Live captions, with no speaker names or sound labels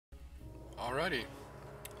Alrighty,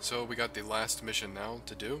 so we got the last mission now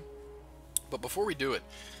to do. But before we do it,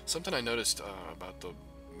 something I noticed about the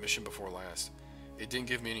mission before last, it didn't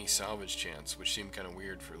give me any salvage chance, which seemed kind of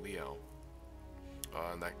weird for Leo.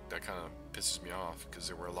 And that kind of pisses me off, because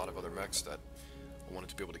there were a lot of other mechs that I wanted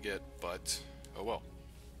to be able to get, but oh well.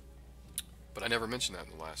 But I never mentioned that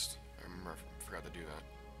in the last. I remember I forgot to do that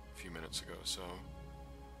a few minutes ago, so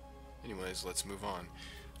anyways, let's move on.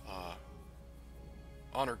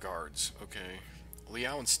 Honor guards, okay.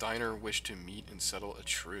 Liao and Steiner wish to meet and settle a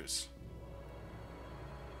truce.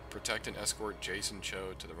 Protect and escort Jason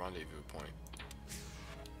Cho to the rendezvous point.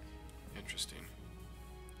 Interesting.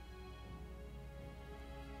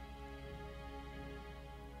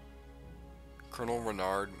 Colonel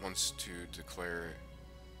Renard wants to declare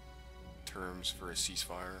terms for a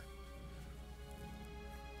ceasefire.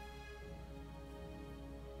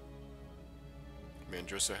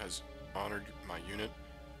 Mandrosa has honored my unit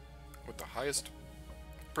with the highest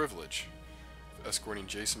privilege of escorting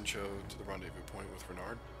Jason Cho to the rendezvous point with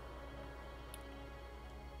Renard.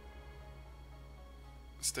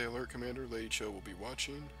 Stay alert, Commander. Lady Cho will be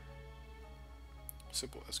watching.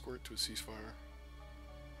 Simple escort to a ceasefire.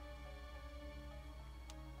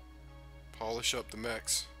 Polish up the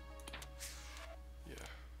mechs. Yeah,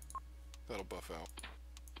 that'll buff out.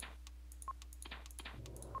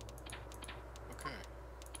 Okay.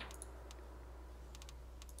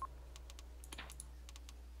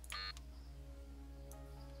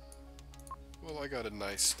 Well, I got a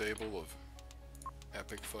nice stable of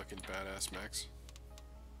epic fucking badass mechs.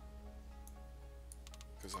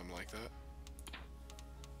 Because I'm like that.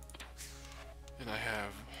 And I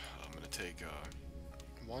have, I'm gonna take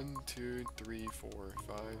 1, 2, 3, 4,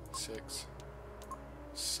 5, 6,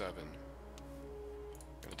 7. I'm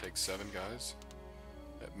gonna take 7 guys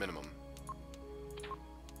at minimum.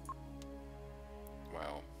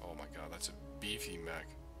 Wow, oh my god, that's a beefy mech.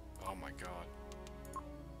 Oh my god.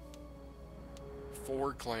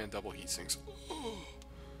 4 clan double heat sinks. Oh,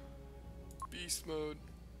 beast mode.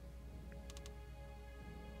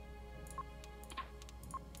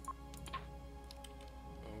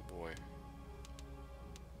 Oh boy.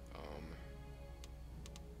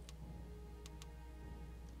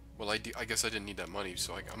 Well, I guess I didn't need that money,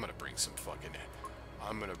 so I'm gonna bring some fucking...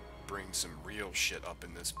 I'm gonna bring some real shit up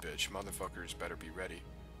in this bitch. Motherfuckers better be ready.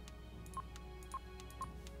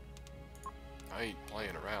 I ain't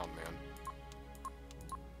playing around, man.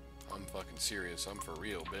 I'm fucking serious. I'm for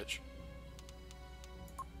real, bitch.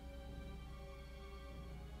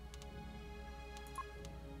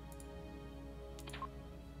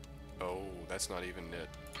 Oh, that's not even it.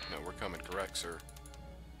 No, we're coming correct, sir.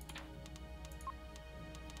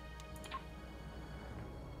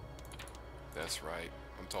 That's right.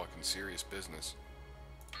 I'm talking serious business.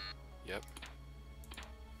 Yep.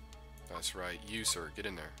 That's right. You, sir. Get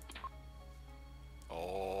in there.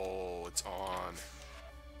 Oh, it's on.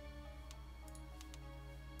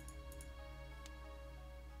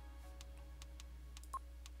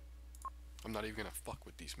 I'm not even gonna fuck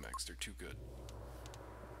with these mechs. They're too good.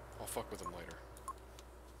 I'll fuck with them later.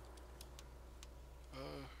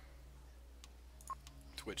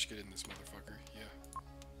 Twitch, get in this motherfucker. Yeah.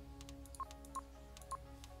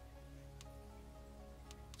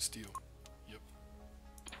 Steel. Yep.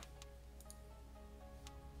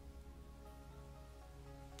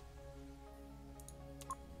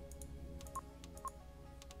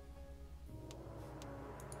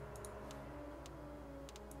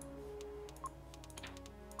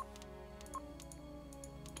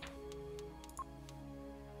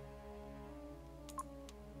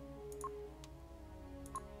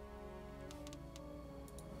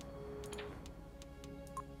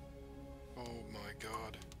 Oh my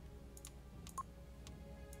god.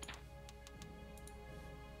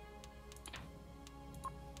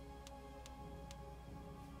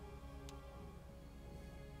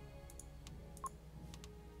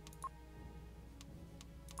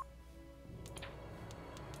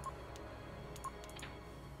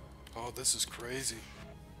 Oh, this is crazy.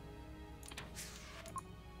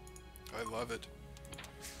 I love it.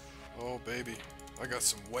 Oh, baby. I got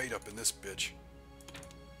some weight up in this bitch.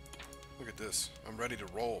 Look at this. I'm ready to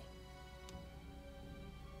roll.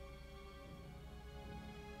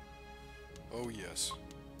 Oh, yes.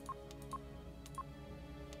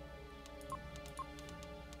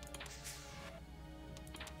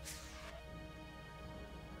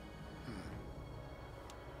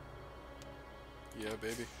 Yeah,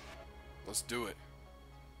 baby. Let's do it.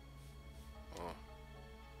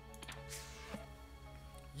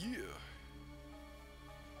 Yeah.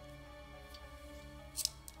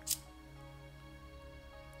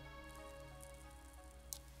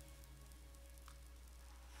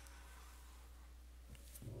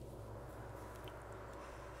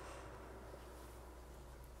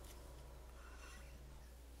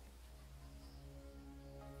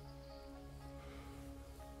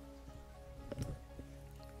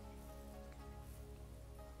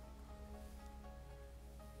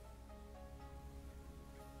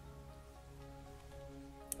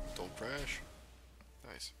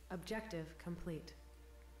 Objective complete.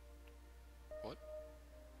 What?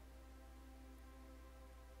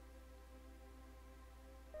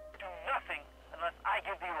 Do nothing unless I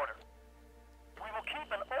give the order. We will keep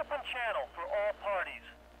an open channel for all parties.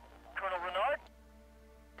 Colonel Renard?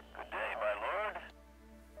 Good day, my lord.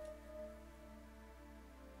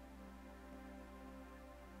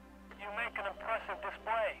 You make an impressive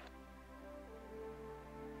display.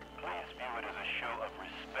 Please view it as a show of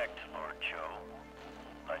respect, Lord Cho.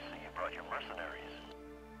 I see you brought your mercenaries.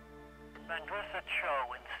 Mandrissa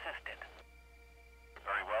Cho insisted.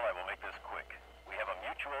 Very well, I will make this quick. We have a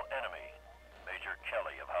mutual enemy, Major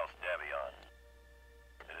Kelly of House Davion.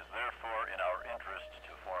 It is therefore in our interest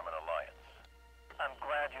to form an alliance. I'm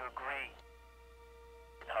glad you agree.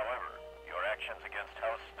 However, your actions against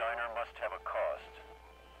House Steiner must have a cost.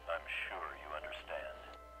 I'm sure you understand.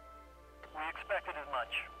 We expected as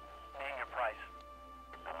much. Name your price.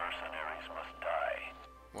 The mercenaries must die.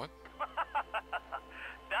 What?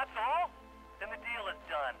 That's all? Then the deal is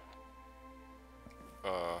done.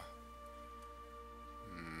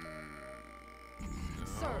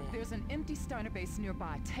 Sir, there's an empty Steiner base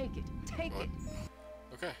nearby. Take it. Take What? it.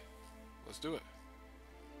 Okay, let's do it.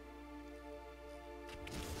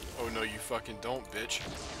 Oh no, you fucking don't, bitch.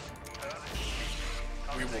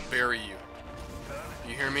 We will bury you.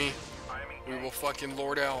 You hear me? We will fucking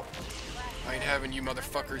lord out. I ain't having you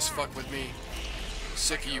motherfuckers fuck with me.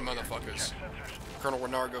 Sick of you motherfuckers. Colonel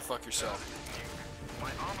Renard, go fuck yourself.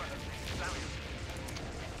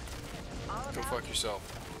 Go fuck yourself.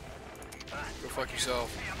 Go fuck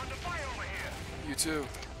yourself. You too.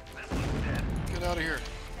 Get out of here.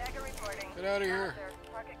 Get out of here.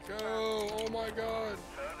 Go. Oh my god.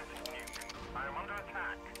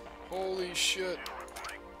 Holy shit.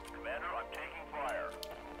 Commander, I'm taking fire.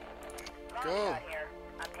 Go.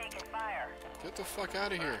 I'm taking fire. Get the fuck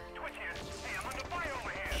out of here. Twitch here. Hey, I'm under fire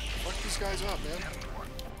over here. Fuck these guys up, man.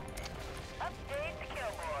 Update the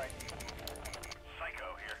kill board.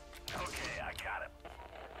 Psycho here. Okay, I got him.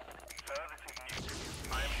 Sir, this is Nuke.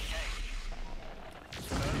 I am engaged.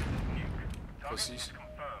 Sir, this is Nuke. Target Pussies. is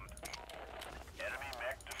confirmed. Enemy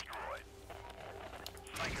mech destroyed.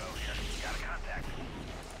 Psycho here. Got a contact.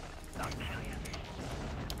 I'll kill you.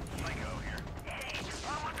 Psycho here. Hey,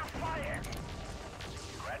 I'm under fire.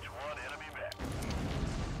 Scratch one enemy mech.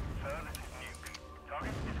 Sir, this is Nuke.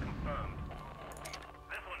 Target is confirmed.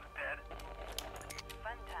 This one's dead.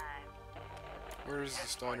 Fun time. Where is the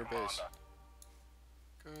Steiner base?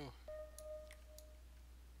 Go.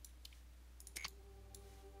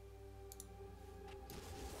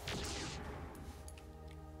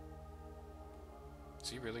 Is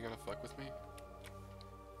he really gonna fuck with me?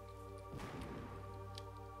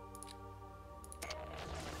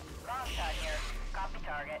 Long shot here. Copy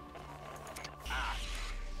target. Ah.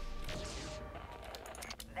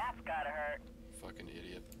 That's gotta hurt. Fucking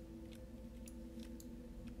idiot.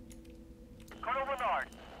 Colonel Renard,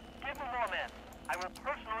 give me more men. I will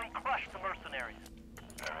personally crush the mercenaries.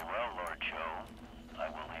 Very well, Lord Cho. I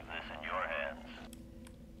will leave this in your hands.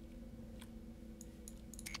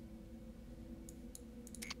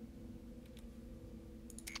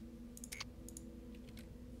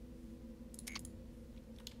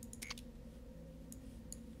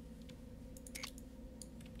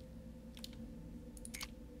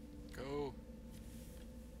 Go.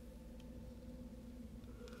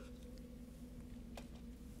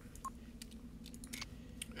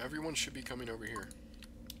 Everyone should be coming over here.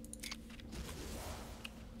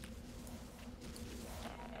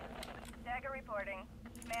 Dagger reporting.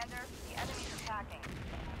 Commander, the enemy's attacking.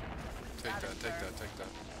 Take that, take that, take that.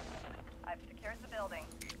 I've secured the building.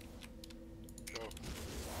 Go.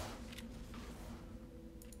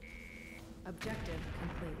 Objective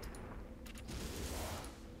complete.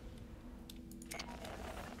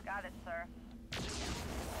 Got it, sir.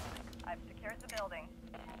 I've secured the building.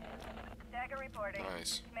 Dagger reporting.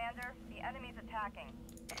 Nice. Commander, the enemy's attacking.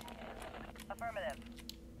 Affirmative.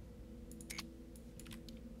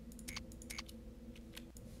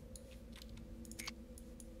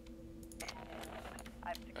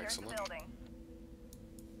 I've secured Excellent. the building.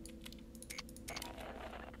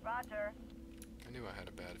 Roger. I knew I had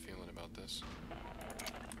a bad feeling about this.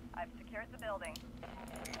 I've secured the building.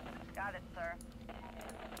 Got it, sir.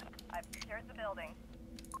 I've secured the building.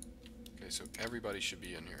 Okay, so everybody should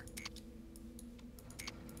be in here.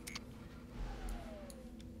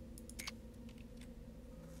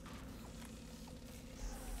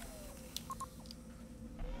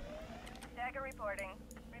 Dagger reporting.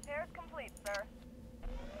 Repairs complete, sir.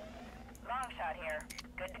 Long shot here.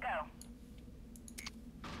 Good to go.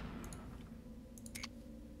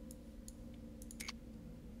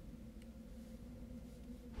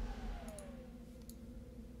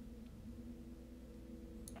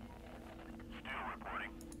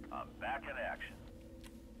 I'm back in action.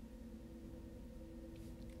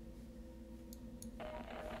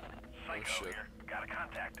 Psycho shit. here. Got a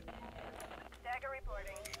contact. Dagger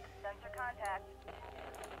reporting. Sensor contact.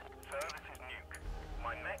 Sir, this is Nuke.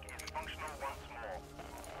 My mech is functional once more.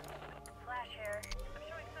 Flash here. I'm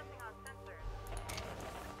showing something on sensors.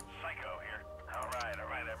 Psycho here. Alright, I'm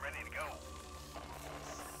ready to go.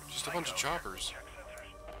 Just a bunch of choppers. Check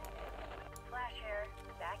sensors. Flash here.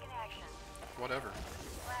 Back in action. Whatever.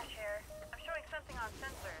 Flash here. I'm showing something on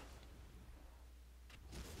sensors.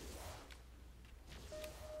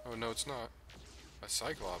 Oh no, it's not. A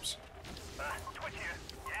Cyclops. Twitch here.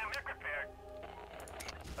 Yeah, mech repair.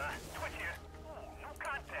 Twitch here. Ooh, new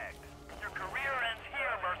contact. Your career ends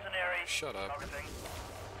here, mercenary. Shut up. Targeting.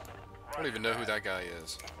 I don't even know who that guy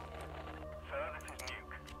is. Sir, this is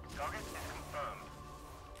Nuke. Target is confirmed.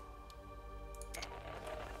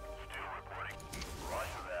 Still reporting.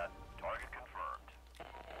 Roger that. Target confirmed.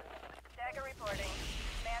 Dagger reporting.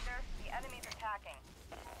 Commander, the enemy's attacking.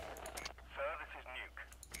 Sir, this is Nuke.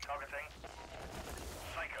 Targeting.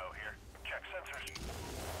 Psycho here. Check sensors.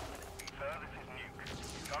 Sir, this is Nuke.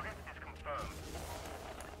 Target is confirmed.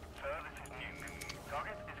 Sir, this is Nuke.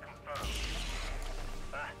 Target is confirmed.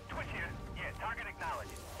 Twitch here. Yeah, target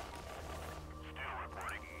acknowledged. Still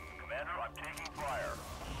reporting. Commander, I'm taking fire.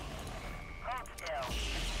 Hold still.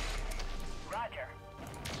 Roger.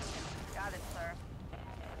 Got it, sir.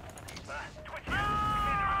 Twitch here.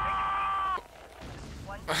 Commander,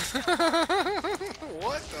 One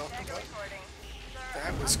What the Dagger fuck? reporting. Sir,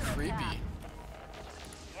 That was under creepy. attack.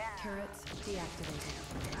 Yeah. Turrets deactivated.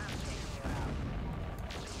 I'm taking you out.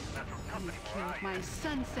 You killed my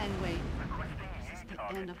son, Senway. requesting This is new the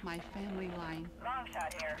end target. of my family line. Long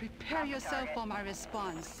shot here. Prepare Off the yourself target. for my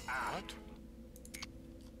response. What?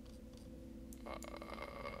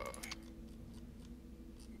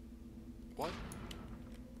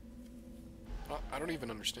 What? I don't even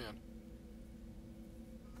understand.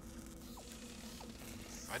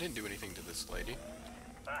 I didn't do anything to this lady.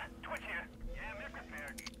 Twitch here. Yeah, mech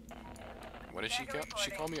repair. What did she call?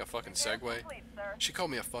 She called me a fucking Segway. Complete, sir. She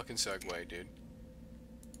called me a fucking Segway, dude.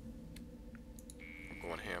 I'm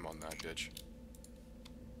going ham on that bitch.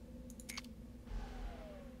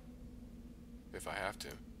 If I have to.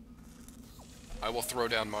 I will throw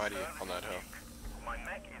down mighty on that hoe. My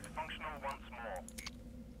mech is functional once more.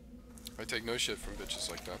 I take no shit from bitches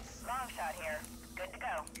like that. Long shot here. Good to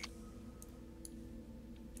go.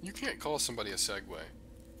 You can't call somebody a Segway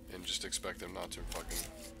and just expect them not to fucking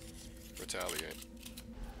retaliate.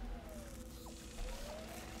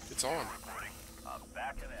 It's on. Reporting. I'm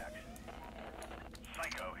back in action.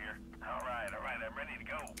 Psycho here. Alright, I'm ready to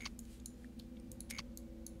go.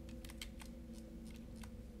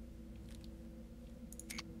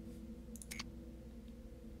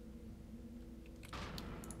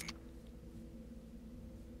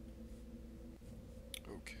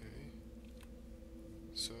 Okay.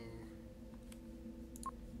 So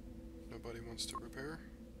nobody wants to repair?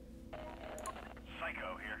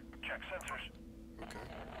 Psycho here. Check sensors. Okay.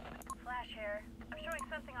 Flash here. I'm showing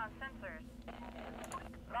something on sensors.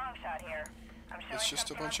 Long shot here. I'm showing It's just a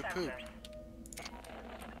something bunch on of poop. sensors.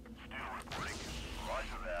 Still reporting.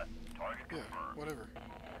 Roger that. Target Yeah, confirmed. whatever.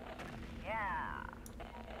 Yeah.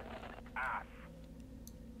 Off.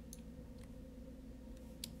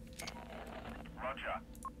 Roger.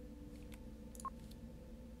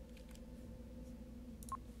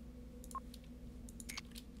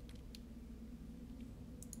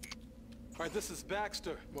 All right, this is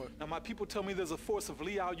Baxter. What? Now, my people tell me there's a force of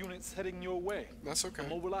Liao units heading your way. That's okay. I'm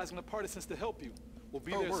mobilizing the partisans to help you. We'll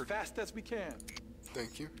be Oh, there word. as fast as we can.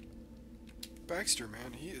 Thank you. Baxter,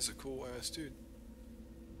 man, he is a cool ass dude.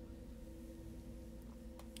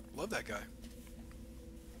 Love that guy.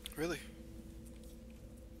 Really.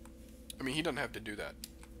 I mean, he doesn't have to do that.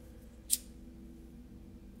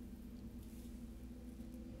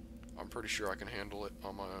 I'm pretty sure I can handle it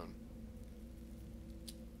on my own.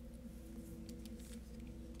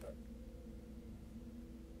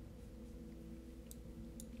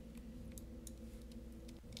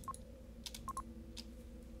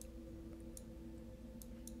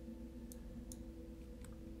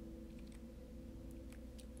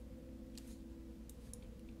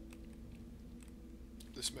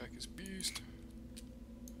 This mech is beast.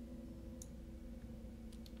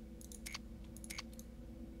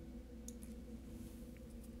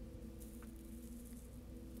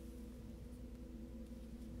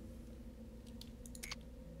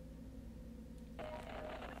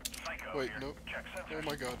 Psycho Wait, here. nope. Check sensors. Oh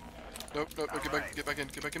my god. Nope, nope, no, get back, get back in,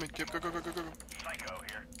 get back in, go, go, go, go, go, go. Psycho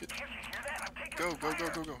here. Get- Can't you hear that? I'm taking Go, go, go, fire.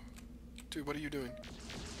 go, go. Dude, what are you doing?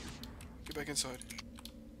 Get back inside.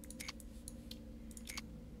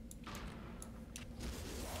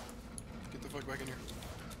 Get the fuck back in here.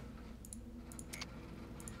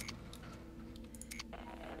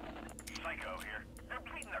 Psycho here. They're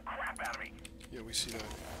beating the crap out of me. Yeah, we see that.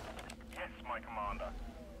 Yes, my commander.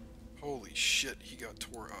 Holy shit, he got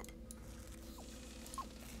tore up.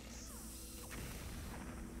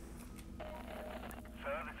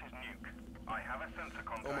 Sir, this is Nuke. I have a sensor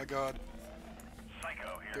contact. Oh my god.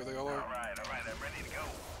 Psycho here. There they all are. Alright, I'm ready to go.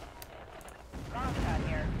 Long shot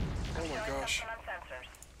here. Oh my gosh. Something on sensors.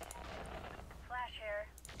 Flash here.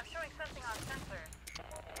 I'm showing something on sensors.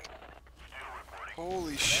 Still reporting.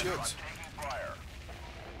 Holy I'm shit. taking fire.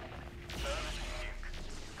 Sir, this is Nuke.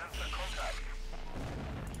 Sensor contact.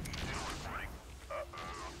 Still reporting.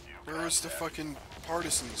 Uh-oh. New Where's the contact. fucking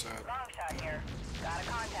partisans at? Long shot here. Got a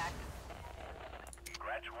contact.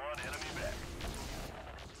 Scratch one enemy back.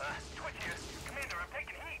 Twitch here. Commander, I'm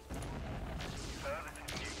taking heat. Sir, this is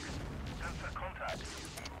Nuke. Sensor contact.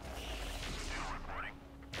 Still reporting.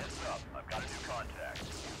 Heads up, I've got a new contact.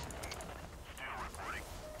 Still reporting.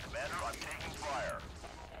 Commander, I'm taking fire.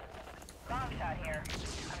 Long shot here.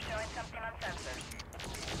 I'm showing something on sensors.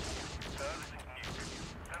 Sir, this is Nuke.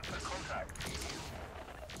 Sensor contact.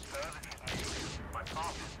 Sir, this is Nuke. My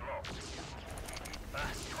path is blocked.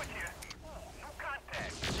 Twitch here. Ooh, new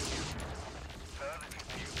contact. Sir, this is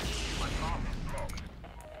Nuke. My path is blocked.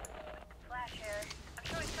 Flash here. I'm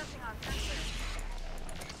showing something on sensors.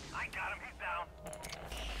 I got him. He's down.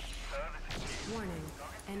 Sir, this is Nuke. Warning.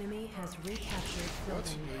 Enemy has recaptured What?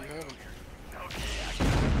 building. Yeah, you haven't. Okay, I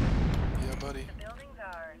got him. Yeah, buddy. The building's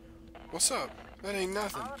ours. What's up? That ain't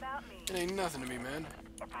nothing. All about me. It ain't nothing to me, man.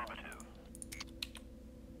 Affirmative.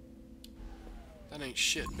 That ain't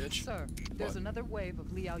shit, bitch. Sir, there's What? another wave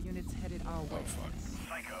of Liao units headed our Oh, way. fuck.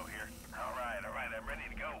 Psycho here. Alright, I'm ready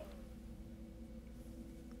to go.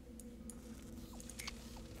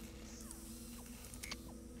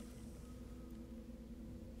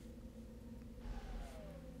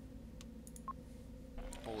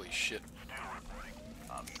 Holy shit. Still reporting.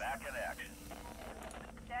 I'm back in action.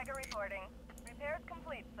 Dagger reporting. Repairs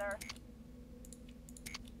complete, sir.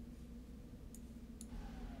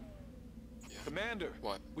 Commander,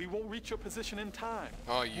 What? we won't reach your position in time.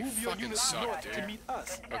 Oh, you Move your fucking units suck, north dude. to meet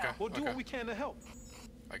us. Okay, We'll do okay. what we can to help.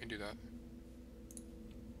 I can do that.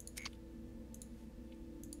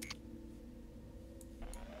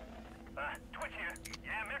 Twitch here.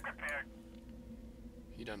 Yeah, mech repaired.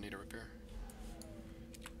 He doesn't need a repair.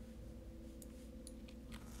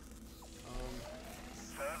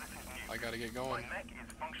 Sir, this is Nuke. I gotta get My going. mech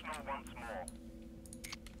is functional once more.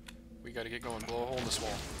 We gotta get going. Blow a hole in this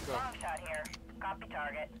wall. Go. Long shot here. Copy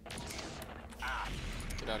target.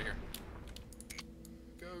 Get out of here.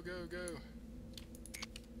 Go, go, go.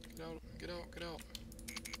 Get out, get out, get out.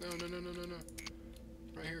 No, no, no, no, no, no.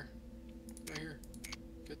 Right here. Right here.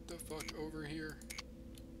 Get the fuck over here.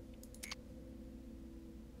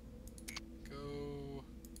 Go.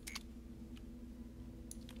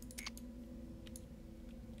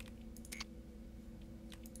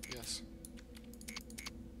 Yes.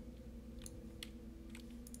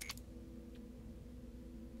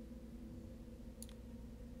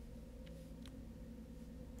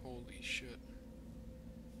 Holy shit.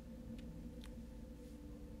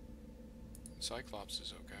 Cyclops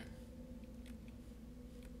is okay.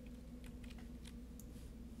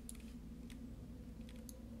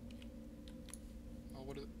 Oh,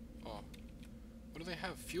 what do they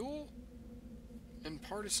have? Fuel? And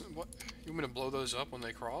partisan? What? You want me to blow those up when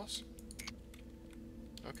they cross?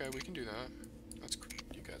 Okay, we can do that.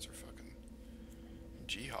 You guys are fucking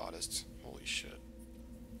jihadists. Holy shit.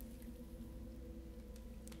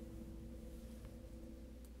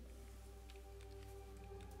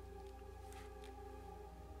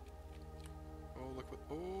 Oh, look what.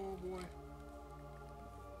 Oh boy.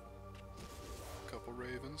 Couple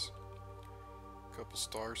ravens. Couple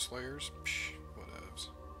star slayers. Psh, whatevs.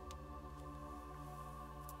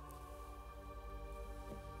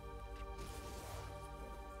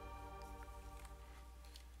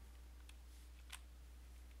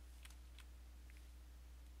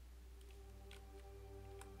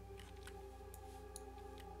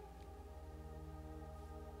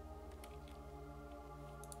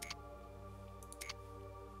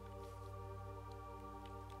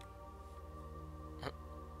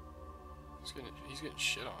 He's getting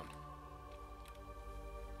shit on.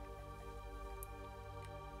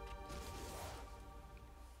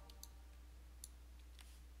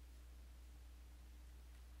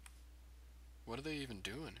 What are they even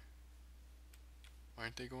doing? Why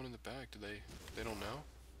aren't they going in the back? They don't know?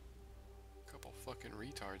 Couple fucking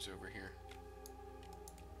retards over here.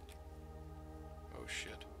 Oh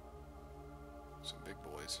shit. Some big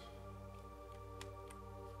boys.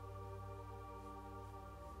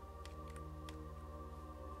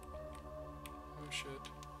 shit.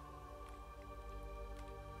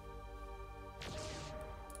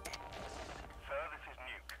 Sir, this is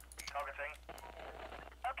Nuke. Targeting.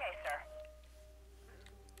 Okay, sir.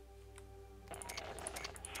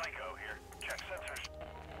 Psycho here. Check sensors.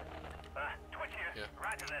 Twitch here. Yeah.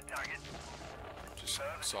 Roger that target. Just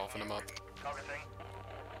soften them up. Targeting.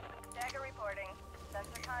 Dagger reporting.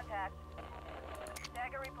 Sensor contact.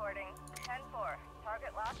 Dagger reporting. 10-4.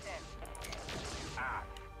 Target locked in.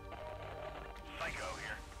 Psycho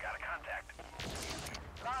here. Got a contact.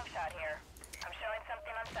 Long shot here. I'm showing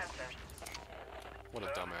something on sensors. What a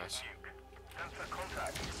dumbass. Nuke. Sensor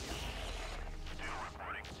contact. Still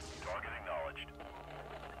reporting. Target acknowledged.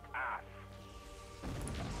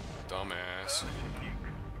 Dumbass.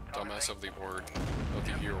 Nuke. Dumbass of the award. Of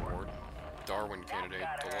the year award. Darwin candidate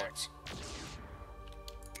deluxe.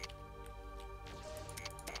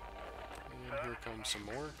 And here comes some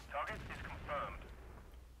more. Target is confirmed.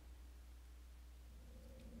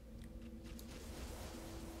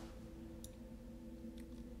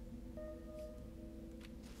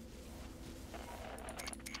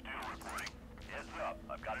 Still reporting. Heads up.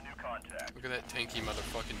 I've got a new contact. Look at that tanky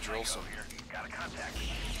motherfucking drill some. Here. Got a contact.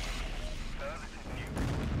 Sir, this is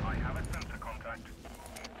Nuke. I have a sensor contact.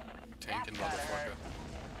 Tanking motherfucker.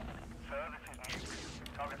 Sir, this is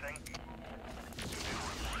Nuke. Targeting. Still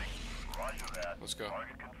reporting. Roger that. Let's go.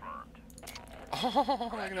 Target confirmed. Oh,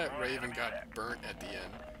 look at that Raven got burnt at the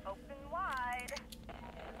end. Open wide.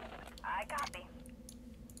 I copy.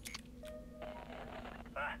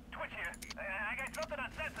 Twitch here. I got something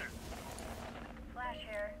on sensors. Flash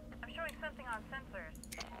here. I'm showing something on sensors.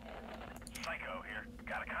 Psycho here.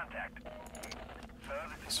 Got a contact. Sir,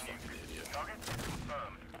 this is Nuke. Idiot. Target is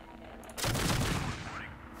confirmed.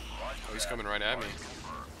 Oh, he's coming right at me.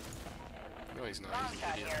 No, he's not. Long He's an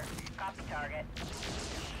shot idiot. here. Copy target.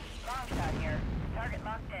 Long shot here. Target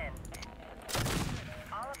locked in.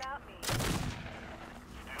 All about me. Still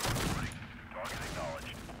reporting. Target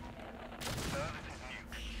acknowledged. Sir, this is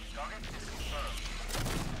Nuke. Target is confirmed.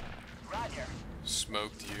 Roger.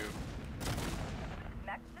 Smoked you.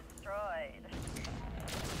 Mech destroyed.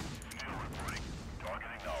 Still reporting.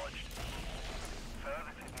 Target acknowledged. Sir,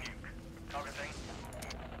 this is Nuke. Targeting.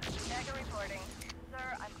 Dagger reporting. Sir,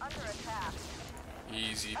 I'm under attack.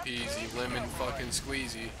 Easy peasy, lemon fucking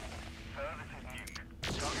squeezy. Sir, this is Nuke.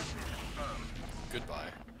 Target is confirmed.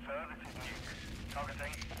 Goodbye. Sir, this is Nuke.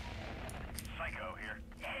 Targeting. Psycho here.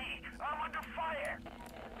 Hey, I'm under fire!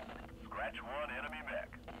 Scratch one enemy mech.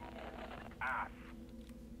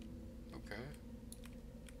 Okay.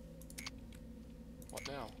 What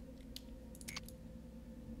now?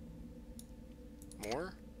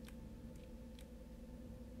 More?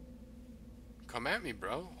 Come at me,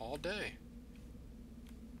 bro. All day.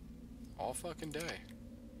 All fucking day.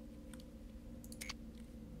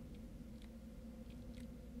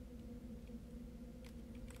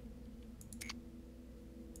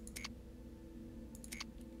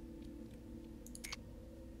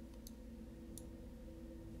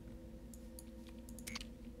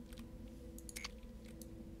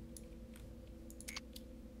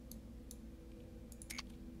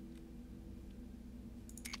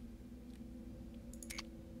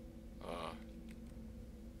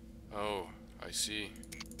 Oh, I see.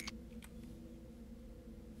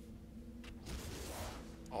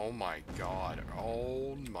 Oh my god.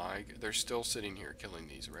 Oh my... They're still sitting here killing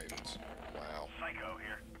these ravens. Wow. Psycho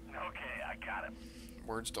here. Okay, I got him.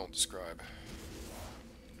 Words don't describe.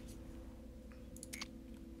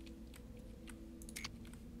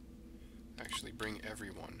 Actually, bring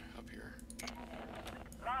everyone up here.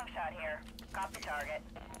 Long shot here. Copy target.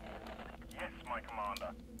 Yes, my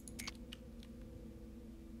commander.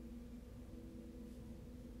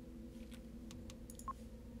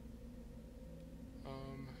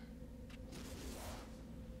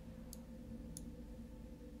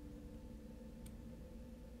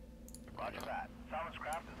 Roger that. Silence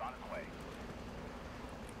craft is on its way.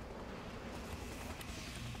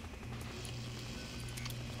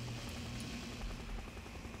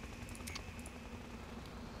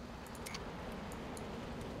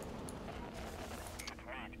 It's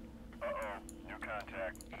me. Uh-oh. New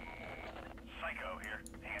contact. Psycho here.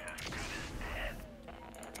 He's as good as dead.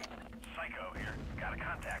 Psycho here. Got a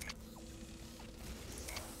contact.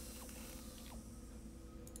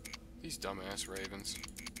 These dumbass ravens.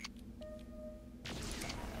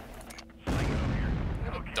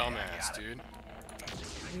 Dumbass, dude.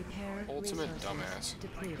 Repair Ultimate resources dumbass.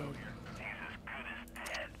 depleted. He's as good as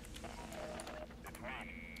dead. It's me.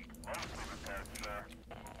 Mostly repaired, sir.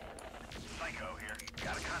 Psycho here.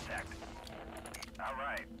 Got a contact.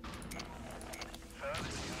 Alright. Sir,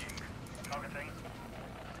 this is Nuke. Targeting.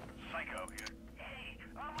 Psycho here.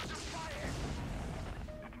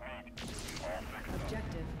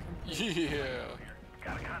 Yeah.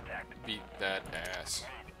 Got a contact. Beat that ass.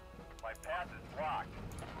 My path is blocked.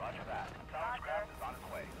 Roger that. Salvage craft is on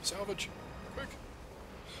its way. Salvage. Quick.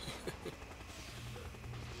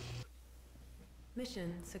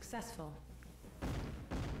 Mission successful.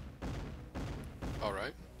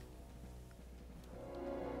 Alright.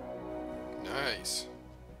 Nice.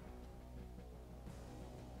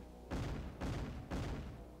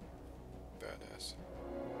 Badass.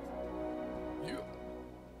 You.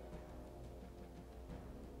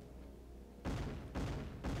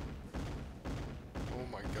 Oh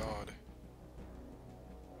my god.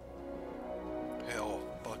 Hell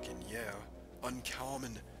fucking yeah.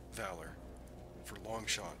 Uncommon valor for long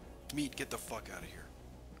shot. Meat, get the fuck out of here.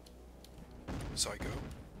 Psycho.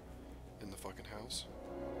 In the fucking house.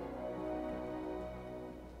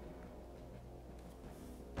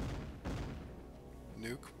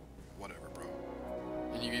 Nuke. Whatever, bro.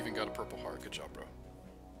 And you even got a purple heart. Good job, bro.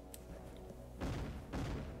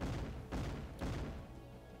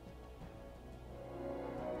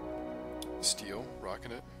 Steel.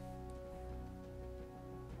 Rocking it.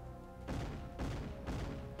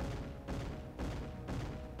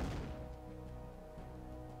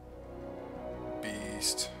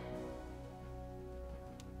 Beast.